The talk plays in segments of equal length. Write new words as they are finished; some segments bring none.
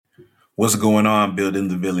What's going on, Building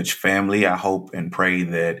the Village family? I hope and pray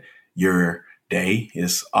that your day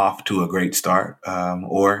is off to a great start,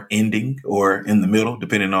 or ending, or in the middle,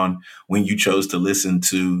 depending on when you chose to listen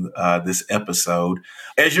to this episode.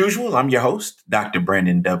 As usual, I'm your host, Dr.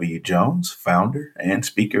 Brandon W. Jones, founder and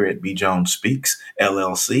speaker at B. Jones Speaks,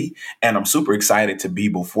 LLC. And I'm super excited to be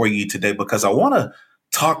before you today because I want to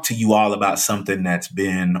talk to you all about something that's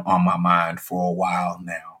been on my mind for a while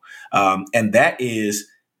now. And that is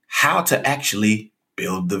how to actually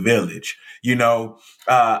build the village.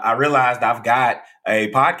 I realized I've got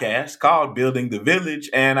a podcast called Building the Village,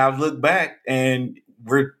 and I've looked back and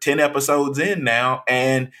we're 10 episodes in now.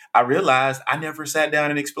 And I realized I never sat down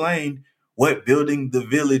and explained what building the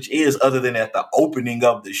village is other than at the opening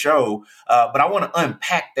of the show. But I want to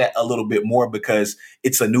unpack that a little bit more because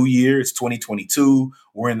it's a new year. It's 2022.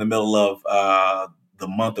 We're in the middle of the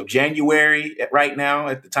month of January right now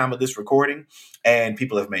at the time of this recording. And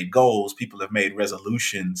people have made goals, people have made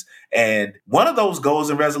resolutions. And one of those goals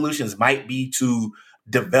and resolutions might be to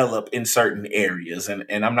develop in certain areas.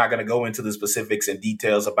 And I'm not going to go into the specifics and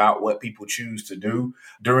details about what people choose to do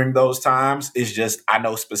during those times. It's just, I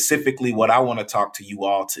know specifically what I want to talk to you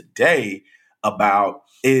all today about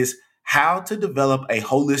is how to develop a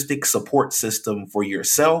holistic support system for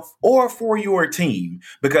yourself or for your team.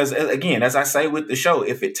 Because again, as I say with the show,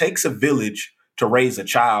 if it takes a village to raise a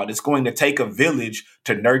child, it's going to take a village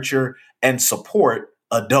to nurture and support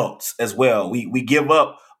adults as well. We give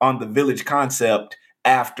up on the village concept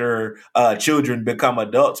after children become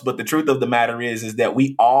adults. But the truth of the matter is that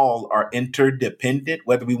we all are interdependent,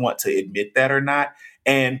 whether we want to admit that or not.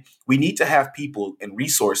 And we need to have people and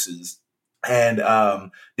resources and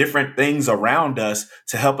different things around us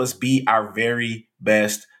to help us be our very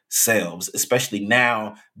best selves, especially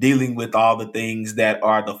now dealing with all the things that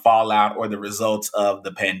are the fallout or the results of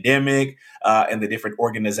the pandemic and the different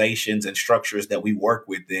organizations and structures that we work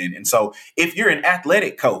within. And so if you're an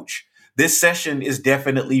athletic coach, this session is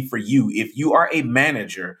definitely for you. If you are a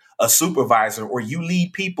manager, a supervisor, or you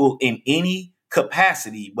lead people in any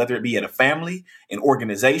capacity, whether it be at a family, an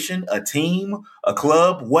organization, a team, a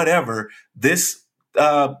club, whatever, this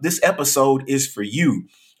episode is for you.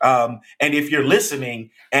 And if you're listening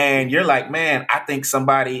and you're like, man, I think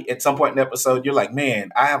somebody at some point in the episode, you're like, man,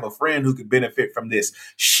 I have a friend who could benefit from this.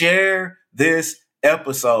 Share this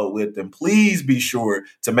episode with them. Please be sure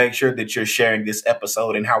to make sure that you're sharing this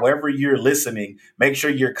episode. And however you're listening, make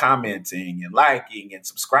sure you're commenting and liking and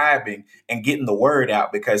subscribing and getting the word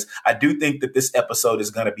out, because I do think that this episode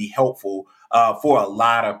is going to be helpful for a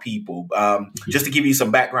lot of people. Just to give you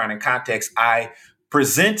some background and context, I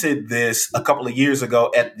presented this a couple of years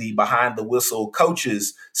ago at the Behind the Whistle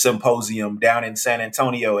Coaches Symposium down in San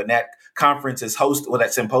Antonio. And that conference is that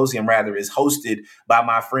symposium rather is hosted by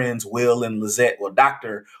my friends Will and Lizette,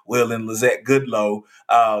 Dr. Will and Lizette Goodlow,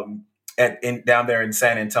 down there in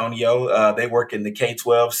San Antonio. They work in the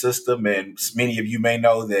K-12 system. And many of you may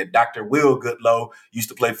know that Dr. Will Goodlow used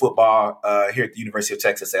to play football here at the University of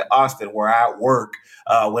Texas at Austin, where I work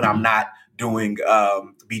when I'm not doing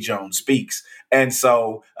B. Jones Speaks. And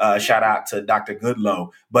so shout out to Dr.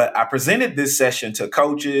 Goodlow. But I presented this session to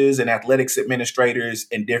coaches and athletics administrators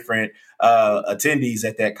and different attendees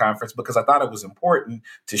at that conference because I thought it was important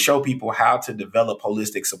to show people how to develop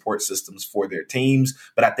holistic support systems for their teams.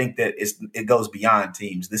 But I think that it goes beyond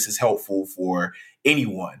teams. This is helpful for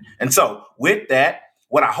anyone. And so with that,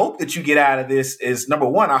 what I hope that you get out of this is, number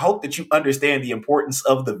one, I hope that you understand the importance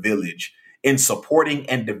of the village in supporting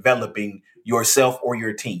and developing yourself or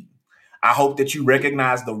your team. I hope that you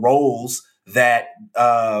recognize the roles that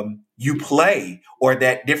you play or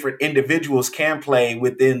that different individuals can play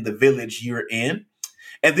within the village you're in.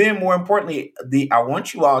 And then more importantly, I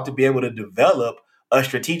want you all to be able to develop a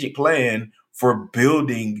strategic plan for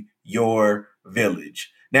building your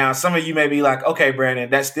village. Now, some of you may be like, okay, Brandon,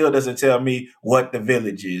 that still doesn't tell me what the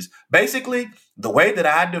village is. Basically, the way that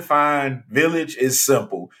I define village is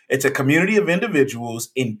simple. It's a community of individuals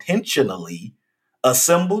intentionally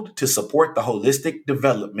assembled to support the holistic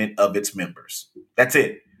development of its members. That's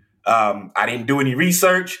it. I didn't do any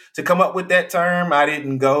research to come up with that term. I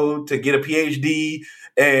didn't go to get a PhD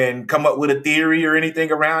and come up with a theory or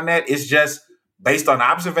anything around that. It's just based on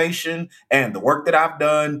observation and the work that I've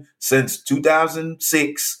done since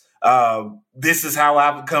 2006. This is how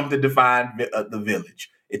I've come to define the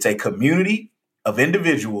village. It's a community of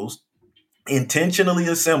individuals intentionally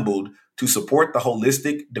assembled to support the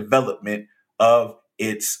holistic development of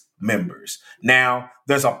its members. Now,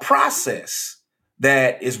 there's a process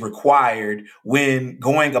that is required when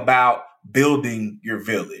going about building your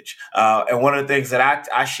village. And one of the things that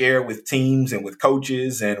I share with teams and with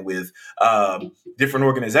coaches and with different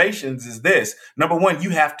organizations is this. Number one,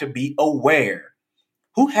 you have to be aware.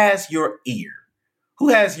 Who has your ear? Who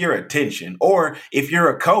has your attention? Or if you're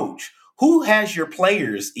a coach, who has your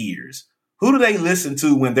players' ears? Who do they listen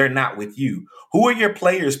to when they're not with you? Who are your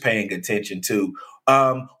players paying attention to?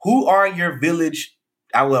 Who are your village?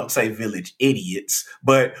 I won't say village idiots,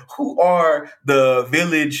 but who are the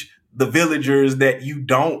villagers that you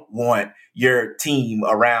don't want your team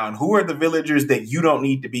around? Who are the villagers that you don't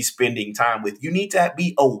need to be spending time with? You need to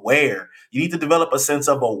be aware. You need to develop a sense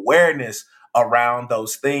of awareness around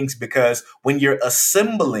those things, because when you're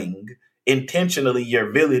assembling intentionally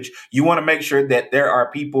your village, you want to make sure that there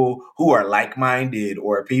are people who are like-minded,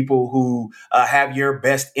 or people who have your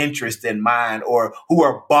best interest in mind, or who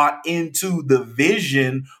are bought into the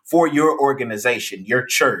vision for your organization, your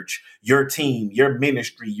church, your team, your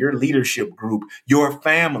ministry, your leadership group, your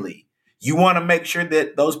family. You want to make sure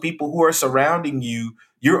that those people who are surrounding you,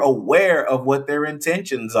 you're aware of what their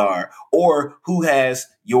intentions are, or who has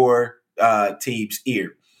your team's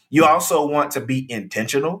ear. You also want to be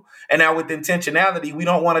intentional. And now with intentionality, we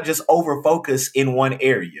don't want to just over focus in one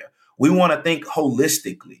area. We want to think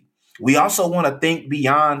holistically. We also want to think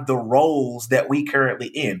beyond the roles that we currently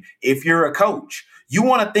in. If you're a coach, you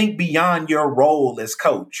want to think beyond your role as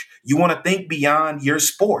coach. You want to think beyond your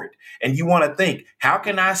sport, and you want to think, how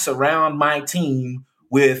can I surround my team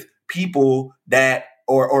with people that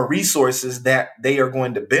or resources that they are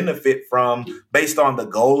going to benefit from based on the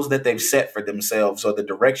goals that they've set for themselves or the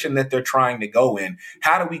direction that they're trying to go in?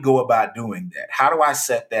 How do we go about doing that? How do I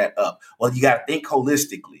set that up? Well, you got to think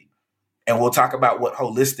holistically. And we'll talk about what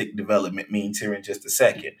holistic development means here in just a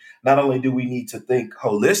second. Not only do we need to think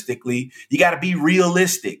holistically, you got to be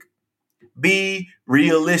realistic. Be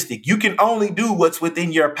realistic. You can only do what's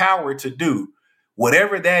within your power to do.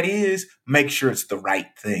 Whatever that is, make sure it's the right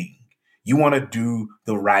thing. You want to do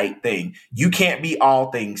the right thing. You can't be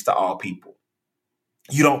all things to all people.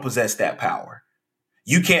 You don't possess that power.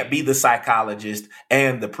 You can't be the psychologist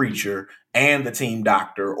and the preacher and the team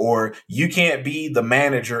doctor, or you can't be the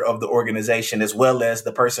manager of the organization as well as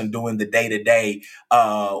the person doing the day-to-day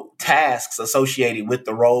tasks associated with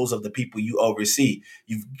the roles of the people you oversee.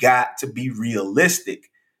 You've got to be realistic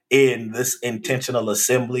in this intentional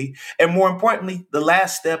assembly. And more importantly, the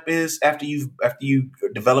last step is after you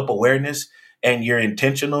develop awareness and you're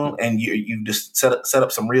intentional and you just set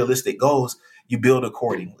up some realistic goals, you build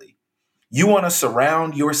accordingly. You want to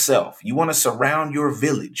surround yourself. You want to surround your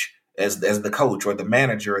village as the coach or the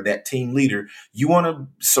manager or that team leader. You want to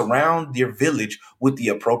surround your village with the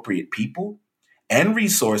appropriate people and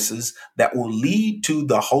resources that will lead to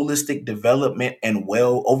the holistic development and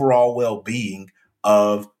overall well-being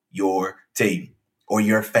of your team or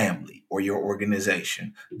your family or your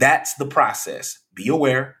organization. That's the process. Be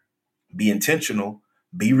aware, be intentional,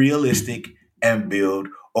 be realistic, and build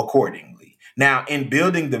accordingly. Now, in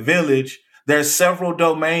building the village, there's several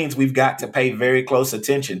domains we've got to pay very close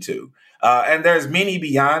attention to. And there's many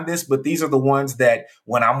beyond this, but these are the ones that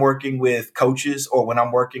when I'm working with coaches or when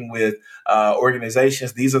I'm working with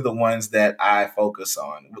organizations, these are the ones that I focus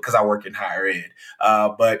on because I work in higher ed.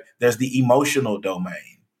 But there's the emotional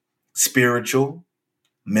domain, spiritual,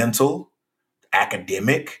 mental,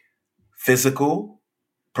 academic, physical,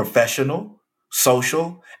 professional,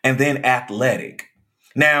 social, and then athletic.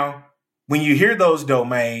 Now, when you hear those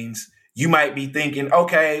domains, you might be thinking,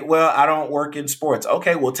 okay, well, I don't work in sports.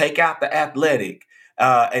 Okay, well, take out the athletic.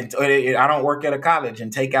 And I don't work at a college,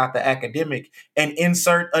 and take out the academic and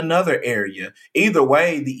insert another area. Either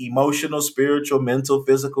way, the emotional, spiritual, mental,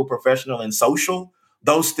 physical, professional, and social,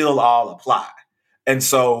 those still all apply. And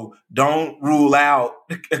so don't rule out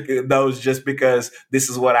those just because this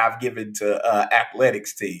is what I've given to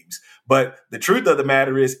athletics teams. But the truth of the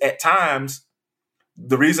matter is, at times,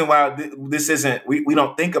 the reason why this isn't, we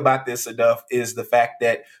don't think about this enough is the fact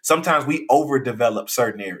that sometimes we overdevelop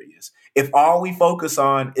certain areas. If all we focus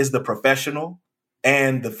on is the professional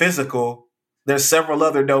and the physical, there's several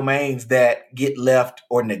other domains that get left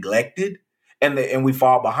or neglected, and we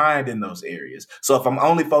fall behind in those areas. So if I'm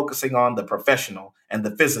only focusing on the professional and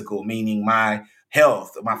the physical, meaning my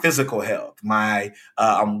health, my physical health,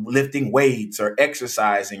 I'm lifting weights or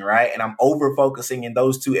exercising, right? And I'm over focusing in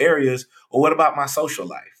those two areas. Well, what about my social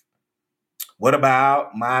life? What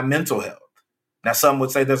about my mental health? Now, some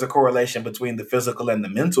would say there's a correlation between the physical and the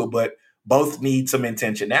mental, but both need some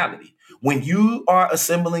intentionality. When you are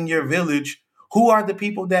assembling your village, who are the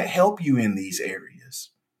people that help you in these areas?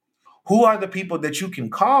 Who are the people that you can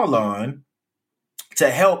call on to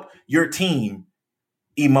help your team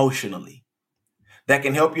emotionally, that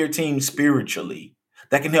can help your team spiritually,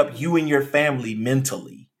 that can help you and your family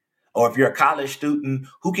mentally. Or if you're a college student,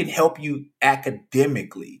 who can help you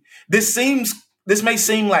academically. This may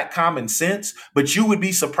seem like common sense, but you would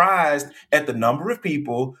be surprised at the number of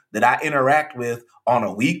people that I interact with on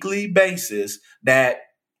a weekly basis that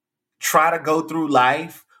try to go through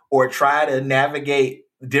life or try to navigate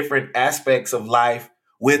different aspects of life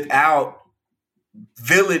without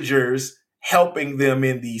villagers helping them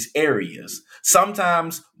in these areas.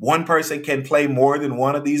 Sometimes one person can play more than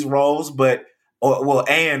one of these roles,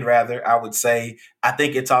 and rather, I would say, I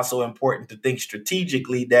think it's also important to think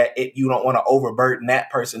strategically that you don't want to overburden that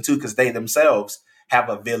person too, because they themselves have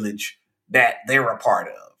a village that they're a part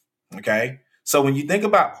of. Okay. So when you think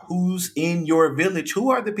about who's in your village, who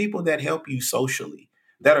are the people that help you socially,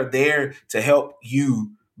 that are there to help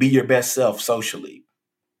you be your best self socially?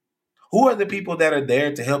 Who are the people that are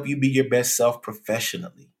there to help you be your best self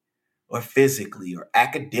professionally or physically or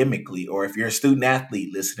academically? Or if you're a student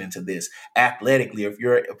athlete listening to this, athletically, or if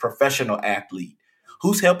you're a professional athlete,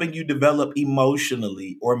 who's helping you develop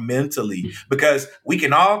emotionally or mentally? Because we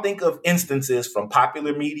can all think of instances from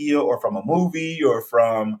popular media or from a movie or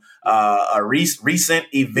from recent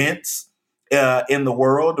events in the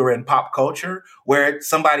world or in pop culture where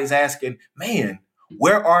somebody's asking, man,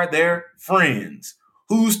 where are their friends?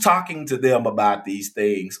 Who's talking to them about these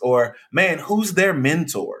things? Or, man, who's their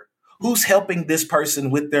mentor? Who's helping this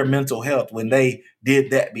person with their mental health when they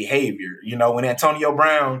did that behavior? You know, when Antonio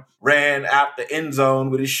Brown ran out the end zone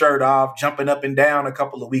with his shirt off, jumping up and down a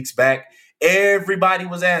couple of weeks back, everybody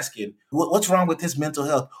was asking, what's wrong with his mental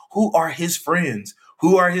health? Who are his friends?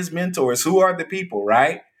 Who are his mentors? Who are the people,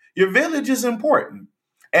 right? Your village is important.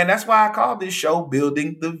 And that's why I call this show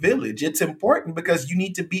Building the Village. It's important because you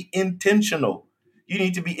need to be intentional. You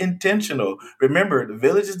need to be intentional. Remember, the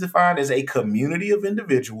village is defined as a community of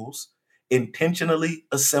individuals intentionally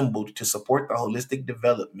assembled to support the holistic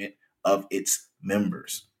development of its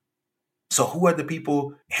members. So who are the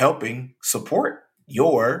people helping support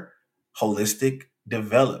your holistic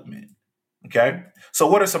development? Okay. So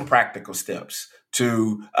what are some practical steps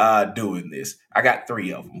to doing this? I got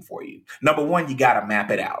 3 of them for you. Number 1, you got to map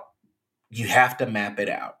it out. You have to map it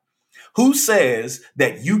out. Who says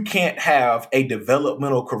that you can't have a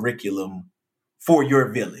developmental curriculum for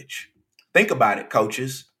your village? Think about it,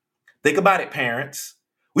 coaches. Think about it, parents.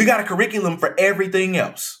 We got a curriculum for everything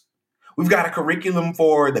else. We've got a curriculum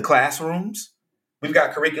for the classrooms. We've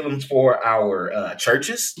got curriculums for our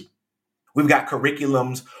churches. We've got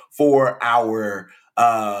curriculums for our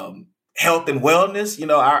health and wellness. You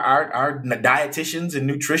know, our dietitians and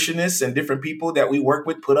nutritionists and different people that we work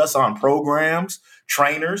with put us on programs.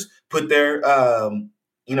 Trainers put their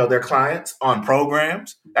clients on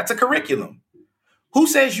programs. That's a curriculum. Who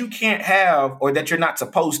says you can't have, or that you're not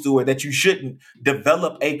supposed to, or that you shouldn't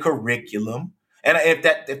develop a curriculum? And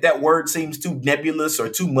if that word seems too nebulous or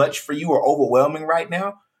too much for you or overwhelming right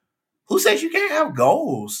now, who says you can't have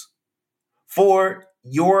goals for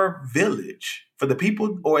your village, for the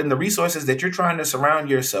people or in the resources that you're trying to surround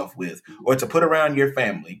yourself with, or to put around your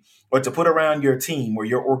family, or to put around your team or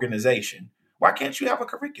your organization? Why can't you have a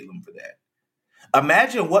curriculum for that?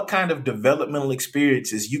 Imagine what kind of developmental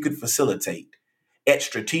experiences you could facilitate at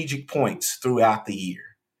strategic points throughout the year.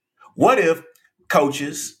 What if,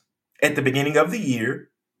 coaches, at the beginning of the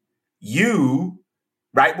year, you,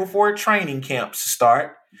 right before training camps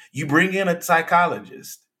start, you bring in a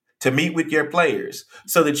psychologist to meet with your players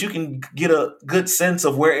so that you can get a good sense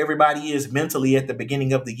of where everybody is mentally at the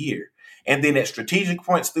beginning of the year. And then at strategic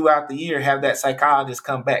points throughout the year, have that psychologist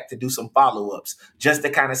come back to do some follow-ups just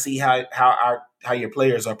to kind of see how your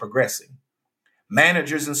players are progressing.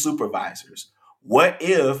 Managers and supervisors. What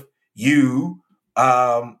if you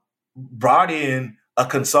brought in a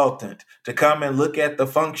consultant to come and look at the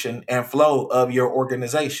function and flow of your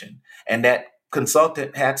organization, and that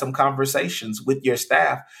consultant had some conversations with your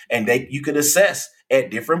staff, and you could assess at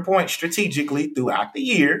different points strategically throughout the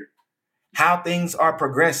year how things are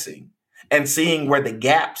progressing and seeing where the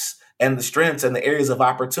gaps and the strengths and the areas of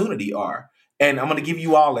opportunity are. And I'm going to give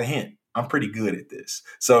you all a hint. I'm pretty good at this.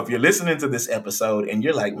 So if you're listening to this episode and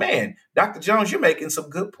you're like, man, Dr. Jones, you're making some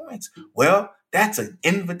good points. Well, that's an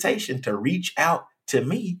invitation to reach out to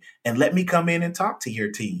me and let me come in and talk to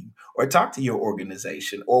your team or talk to your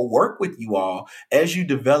organization or work with you all as you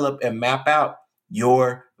develop and map out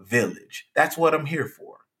your village. That's what I'm here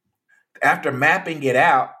for. After mapping it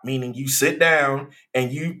out, meaning you sit down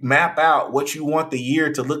and you map out what you want the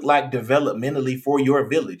year to look like developmentally for your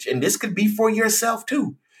village. And this could be for yourself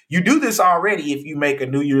too. You do this already if you make a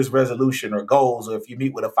New Year's resolution or goals, or if you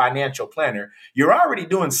meet with a financial planner. You're already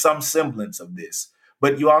doing some semblance of this.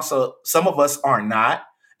 but some of us are not,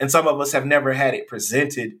 and some of us have never had it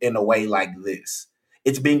presented in a way like this.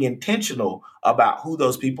 It's being intentional about who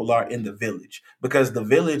those people are in the village, because the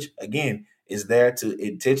village, again, is there to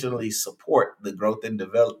intentionally support the growth and the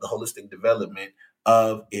holistic development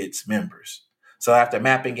of its members. So after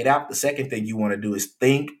mapping it out, the second thing you want to do is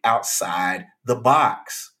think outside the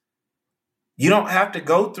box. You don't have to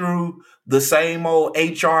go through the same old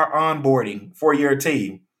HR onboarding for your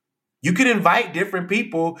team. You could invite different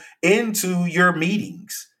people into your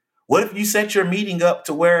meetings. What if you set your meeting up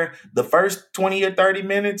to where the first 20 or 30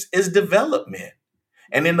 minutes is development,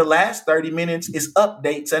 and then the last 30 minutes is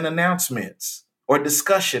updates and announcements or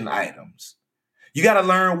discussion items? You got to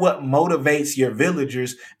learn what motivates your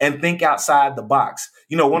villagers and think outside the box.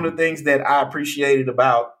 One of the things that I appreciated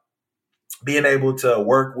about being able to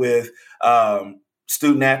work with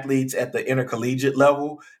student athletes at the intercollegiate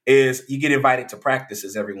level is you get invited to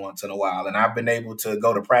practices every once in a while. And I've been able to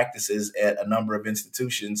go to practices at a number of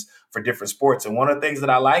institutions for different sports. And one of the things that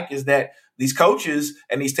I like is that these coaches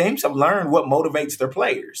and these teams have learned what motivates their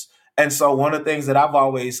players. And so one of the things that I've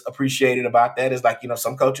always appreciated about that is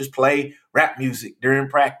some coaches play rap music during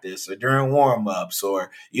practice or during warm-ups, or,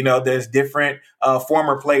 there's different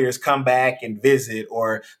former players come back and visit,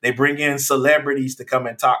 or they bring in celebrities to come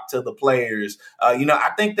and talk to the players.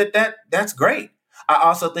 I think that's great. I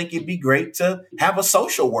also think it'd be great to have a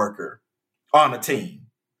social worker on a team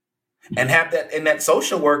and that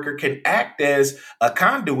social worker can act as a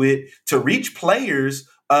conduit to reach players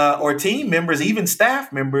or team members, even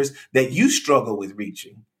staff members that you struggle with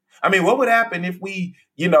reaching. I mean, what would happen if we,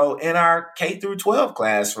 in our K through 12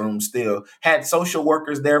 classroom still had social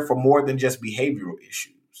workers there for more than just behavioral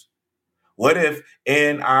issues? What if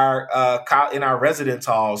in our residence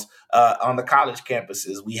halls on the college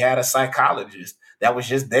campuses, we had a psychologist that was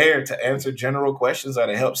just there to answer general questions or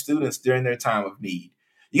to help students during their time of need?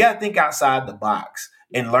 You got to think outside the box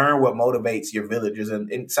and learn what motivates your villagers,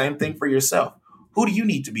 and same thing for yourself. Who do you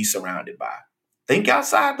need to be surrounded by? Think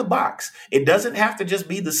outside the box. It doesn't have to just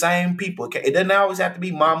be the same people. It doesn't always have to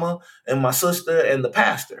be mama and my sister and the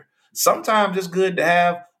pastor. Sometimes it's good to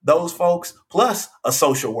have those folks plus a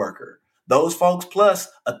social worker, those folks plus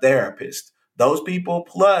a therapist, those people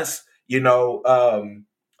plus,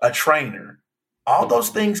 a trainer. All those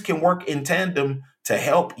things can work in tandem to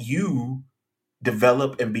help you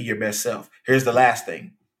develop and be your best self. Here's the last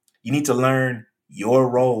thing. You need to learn your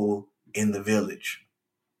role in the village.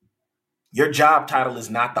 Your job title is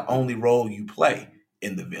not the only role you play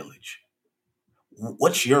in the village.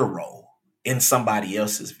 What's your role in somebody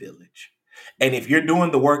else's village? And if you're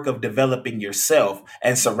doing the work of developing yourself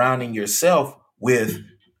and surrounding yourself with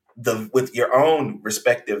your own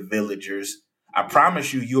respective villagers, I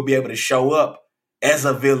promise you'll be able to show up as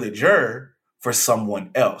a villager for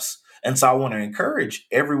someone else. And so I want to encourage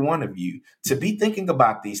every one of you to be thinking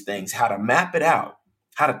about these things, how to map it out,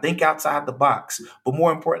 how to think outside the box, but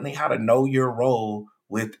more importantly, how to know your role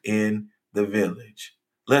within the village.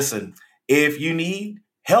 Listen, if you need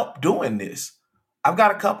help doing this, I've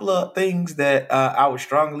got a couple of things that I would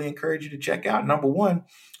strongly encourage you to check out. Number one,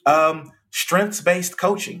 strengths-based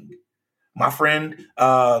coaching. My friend,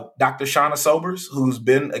 Dr. Shauna Sobers, who's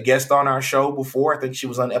been a guest on our show before, I think she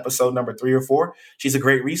was on episode number 3 or 4. She's a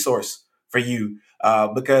great resource for you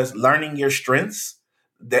because learning your strengths,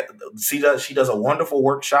 that she does a wonderful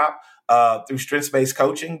workshop through strengths-based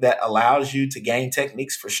coaching that allows you to gain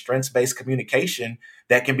techniques for strengths-based communication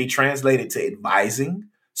that can be translated to advising,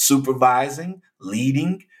 supervising,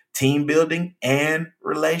 leading, team building, and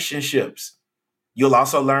relationships. You'll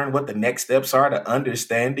also learn what the next steps are to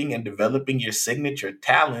understanding and developing your signature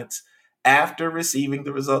talents after receiving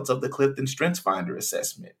the results of the Clifton Strengths Finder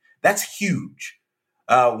assessment. That's huge.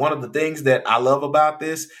 One of the things that I love about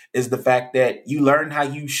this is the fact that you learn how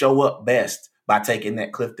you show up best by taking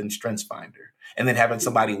that Clifton Strengths Finder and then having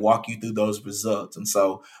somebody walk you through those results. And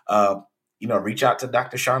so, reach out to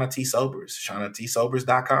Dr. Shauna T. Sobers,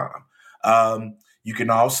 ShaunaTSobers.com. You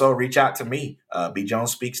can also reach out to me,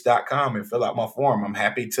 bjonesspeaks.com, and fill out my form. I'm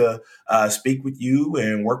happy to speak with you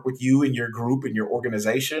and work with you in your group, in your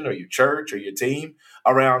organization, or your church, or your team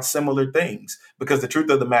around similar things. Because the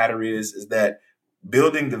truth of the matter is that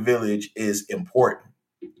building the village is important.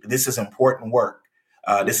 This is important work.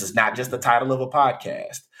 This is not just the title of a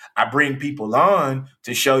podcast. I bring people on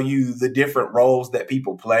to show you the different roles that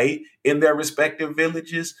people play in their respective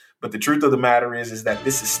villages. But the truth of the matter is that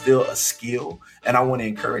this is still a skill. And I want to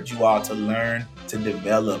encourage you all to learn to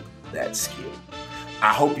develop that skill.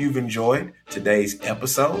 I hope you've enjoyed today's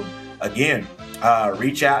episode. again,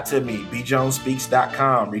 reach out to me,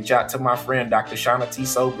 bjonespeaks.com. Reach out to my friend, Dr. Shauna T.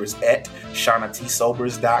 Sobers at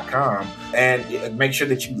ShaunaTSobers.com. And make sure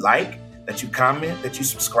that you like, that you comment, that you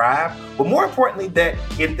subscribe. But more importantly, that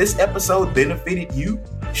if this episode benefited you,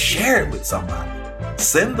 share it with somebody.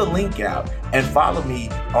 Send the link out and follow me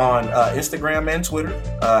on Instagram and Twitter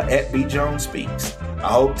at bjonespeaks. I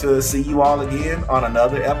hope to see you all again on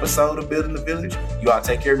another episode of Building the Village. You all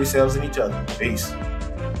take care of yourselves and each other. Peace.